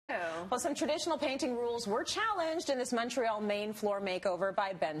Well, some traditional painting rules were challenged in this Montreal main floor makeover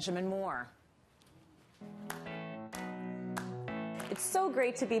by Benjamin Moore. It's so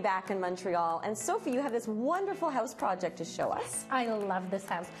great to be back in Montreal. And Sophie, you have this wonderful house project to show us. I love this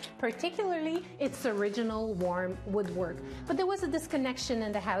house, particularly its original warm woodwork. But there was a disconnection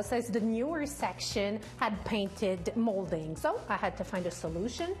in the house as the newer section had painted molding. So I had to find a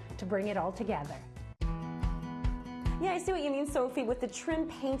solution to bring it all together. Yeah, I see what you mean, Sophie. With the trim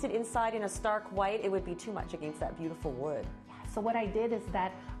painted inside in a stark white, it would be too much against that beautiful wood. So what I did is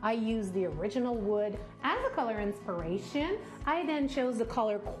that I used the original wood as a color inspiration. I then chose the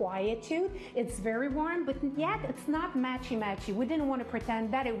color Quietude. It's very warm, but yet it's not matchy-matchy. We didn't want to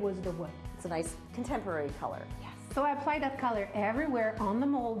pretend that it was the wood. It's a nice contemporary color. Yes. So I applied that color everywhere on the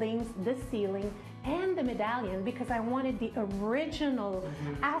moldings, the ceiling, and the medallion because I wanted the original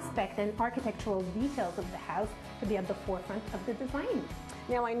aspect and architectural details of the house to be at the forefront of the design.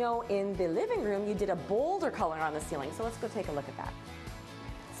 Now I know in the living room you did a bolder color on the ceiling, so let's go take a look at that.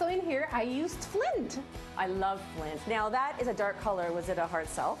 So in here I used flint. I love flint. Now that is a dark color. Was it a hard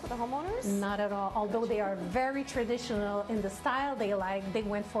sell for the homeowners? Not at all. Although they are very traditional in the style they like, they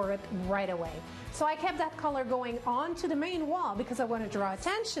went for it right away. So I kept that color going onto the main wall because I want to draw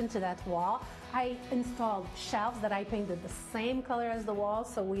attention to that wall. I installed shelves that I painted the same color as the wall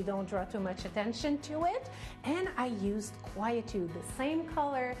so we don't draw too much attention to it. And I used Quietude, the same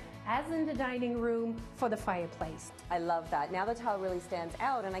color as in the dining room for the fireplace. I love that. Now the tile really stands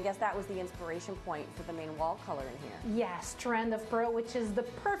out, and I guess that was the inspiration point for the main wall color in here. Yes, Strand of Pearl, which is the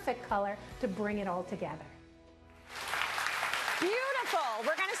perfect color to bring it all together. Beautiful.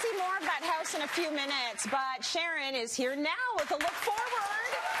 We're going to see more of that house in a few minutes, but Sharon is here now with a look forward.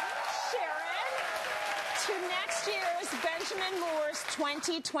 Sharon, to next year's Benjamin Moore's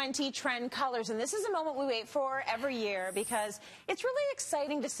 2020 Trend Colors. And this is a moment we wait for every year because it's really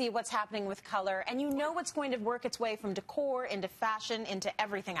exciting to see what's happening with color, and you know what's going to work its way from decor into fashion into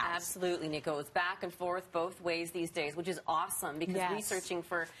everything else. Absolutely, and it goes back and forth both ways these days, which is awesome because researching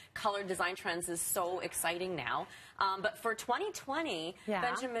for color design trends is so exciting now. But for 2020,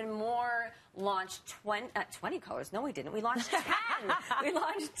 Benjamin Moore launched 20 colors. No, we didn't. We launched 10. We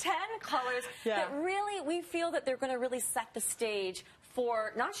launched 10 colors that really, we feel that they're going to really set the stage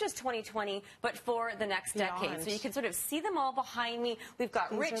for not just 2020, but for the next decade. So you can sort of see them all behind me. We've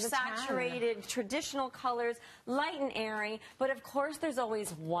got rich, saturated, traditional colors, light and airy. But of course, there's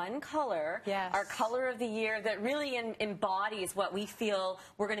always one color, our color of the year, that really embodies what we feel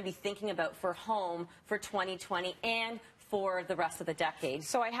we're going to be thinking about for home for 2020 and for the rest of the decade.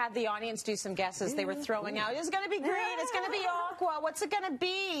 So I had the audience do some guesses. They were throwing out, it's going to be green, it's going to be aqua, what's it going to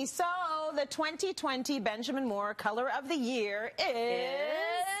be? So the 2020 Benjamin Moore color of the year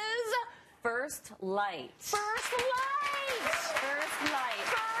is First Light. First Light! First Light.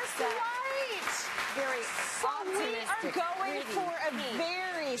 First Light! Very optimistic. We are going for a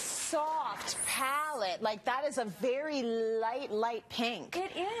very soft palette. Like, that is a very light pink.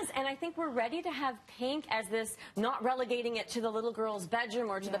 It is, and I think we're ready to have pink as this, not relegating it to the little girl's bedroom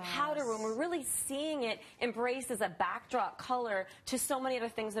or to the powder room. We're really seeing it embraced as a backdrop color to so many other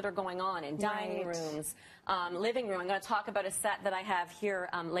things that are going on in dining rooms, living room. I'm going to talk about a set that I have here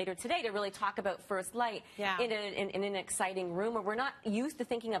later today to really talk about First Light in an exciting room where we're not used to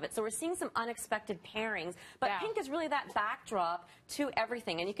thinking of it. So we're seeing some unexpected pairings, but pink is really that backdrop to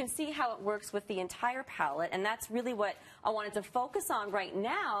everything, and you can see how it works with the entire palette, and that's really what I wanted to focus on right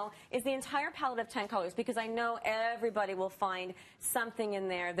now is the entire palette of 10 colors, because I know everybody will find something in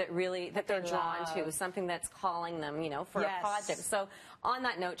there that really that they're drawn to, something that's calling them, you know, for a project. So on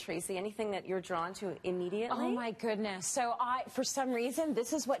that note, Tracy, anything that you're drawn to immediately? Oh my goodness. So for some reason,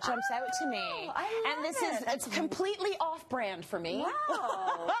 this is what jumps out to me. And it's completely off-brand for me.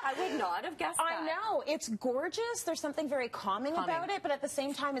 Wow. I would not have guessed that. I know. It's gorgeous. There's something very calming about it, but at the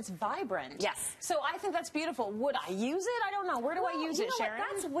same time, it's vibrant. Yes. So I think that's beautiful. Would I use it? I don't know. Where do I use it, Sharon?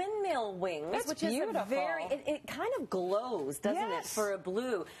 That's windmill wings, which beautiful. is very, it kind of glows, doesn't it, for a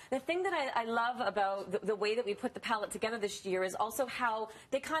blue. The thing that I love about the way that we put the palette together this year is also how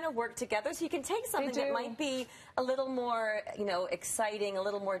they kind of work together. So you can take something that might be a little more, you know, exciting, a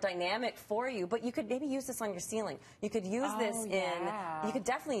little more dynamic for you, but you could maybe use this on your ceiling. You could use this you could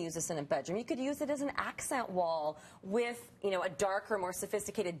definitely use this in a bedroom. You could use it as an accent wall with, you know, a darker, more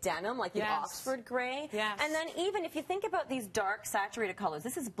sophisticated denim like the Oxford gray. And then even if you think about these dark, saturated colors,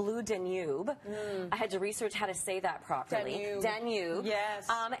 this is blue Danube. I had to research how to say that properly. Danube. Yes.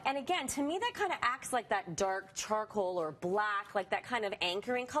 And again, to me, that kind of acts like that dark charcoal or black, like that kind of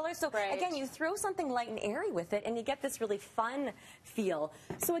anchoring color. So again, you throw something light and airy with it, and you get this really fun feel.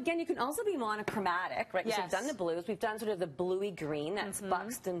 So again, you can also be monochromatic, right? We've done the blues. We've done sort of the bluey green. That's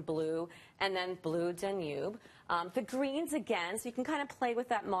Buxton and blue, and then blue Danube. The greens again, so you can kind of play with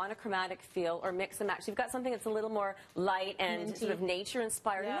that monochromatic feel or mix and match. You've got something that's a little more light and minty, sort of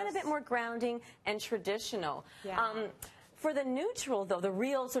nature-inspired, and then a bit more grounding and traditional. Yeah. For the neutral, though, the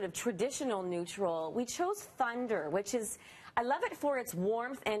real sort of traditional neutral, we chose Thunder, which is, I love it for its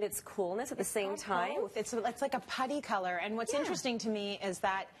warmth and its coolness at the same time. Both. It's like a putty color, and what's interesting to me is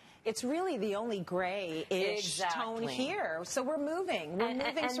that it's really the only gray-ish tone here. So we're moving. We're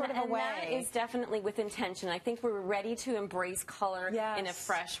moving sort of away. And that is definitely with intention. I think we're ready to embrace color in a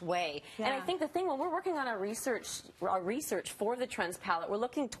fresh way. Yeah. And I think the thing, when we're working on our research for the Trends palette, we're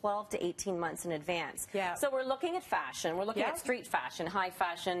looking 12 to 18 months in advance. Yeah. So we're looking at fashion. We're looking at street fashion, high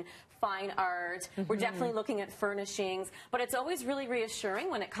fashion, fine art. We're definitely looking at furnishings. But it's always really reassuring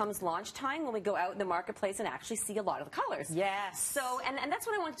when it comes launch time, when we go out in the marketplace and actually see a lot of the colors. Yes. So, and that's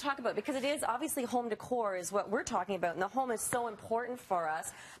what I want to talk about, because it is obviously home decor is what we're talking about, and the home is so important for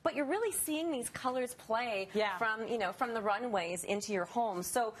us. But you're really seeing these colors play from, you know, from the runways into your home.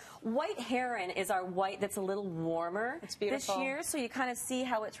 So White Heron is our white that's a little warmer this year. So you kind of see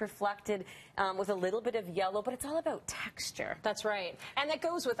how it's reflected with a little bit of yellow, but it's all about texture. That's right. And that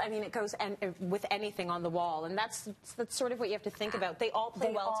goes with, I mean, it goes with anything on the wall, and that's sort of what you have to think about. They all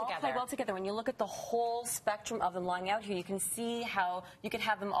play well together. Play well together. When you look at the whole spectrum of them lying out here, you can see how you could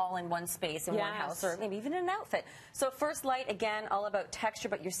have them all in one space, in one house, or maybe even in an outfit. So First Light, again, all about texture,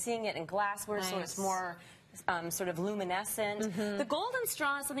 but you're seeing it in glassware, so it's more sort of luminescent. The golden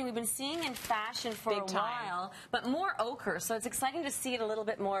straw is something we've been seeing in fashion for a while, but more ochre. So it's exciting to see it a little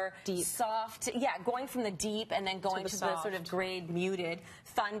bit more soft. Yeah, going from the deep and then going to the sort of grade muted.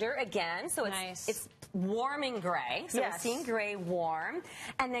 Thunder again. So it's warming gray. So we're seeing gray warm,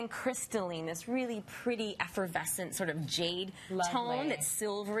 and then crystalline, this really pretty effervescent sort of jade tone that's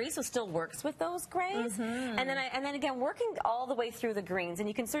silvery. So still works with those grays. And then again working all the way through the greens, and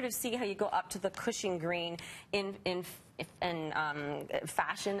you can sort of see how you go up to the Cushing green in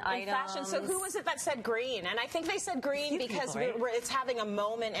fashion items. So who was it that said green? And I think they said green because it's having a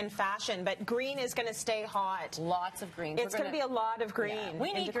moment in fashion, but green is going to stay hot. Lots of green. It's going to be a lot of green. Yeah.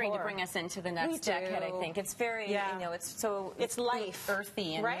 We need green to bring us into the next decade, I think. It's very, you know, it's life.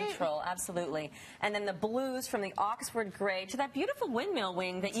 Earthy and neutral, absolutely. And then the blues from the Oxford gray to that beautiful windmill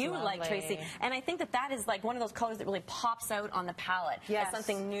wing that you like, Tracy. And I think that is like one of those colors that really pops out on the palette as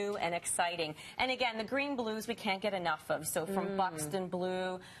something new and exciting. And again, the green blues we can't get enough of. So from Buxton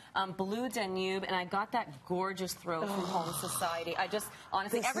Blue, Blue Danube, and I got that gorgeous throw from Home Society. I just,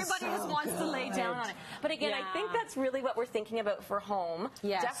 honestly, everybody just wants to lay down on it. But again, I think that's really what we're thinking about for home,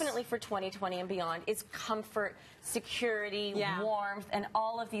 definitely for 2020 and beyond, is comfort, security, warmth, and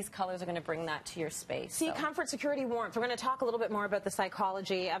all of these colors are going to bring that to your space. See, comfort, security, warmth. We're going to talk a little bit more about the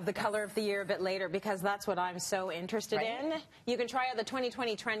psychology of the color of the year a bit later, because that's what I'm so interested in. You can try out the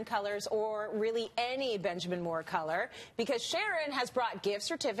 2020 trend colors or really any Benjamin Moore color, because Sharon has brought gift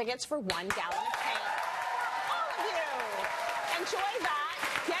certificates for 1 gallon of paint. All of you, enjoy that,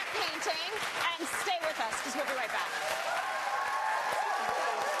 get painting, and stay with us, because we'll be right back.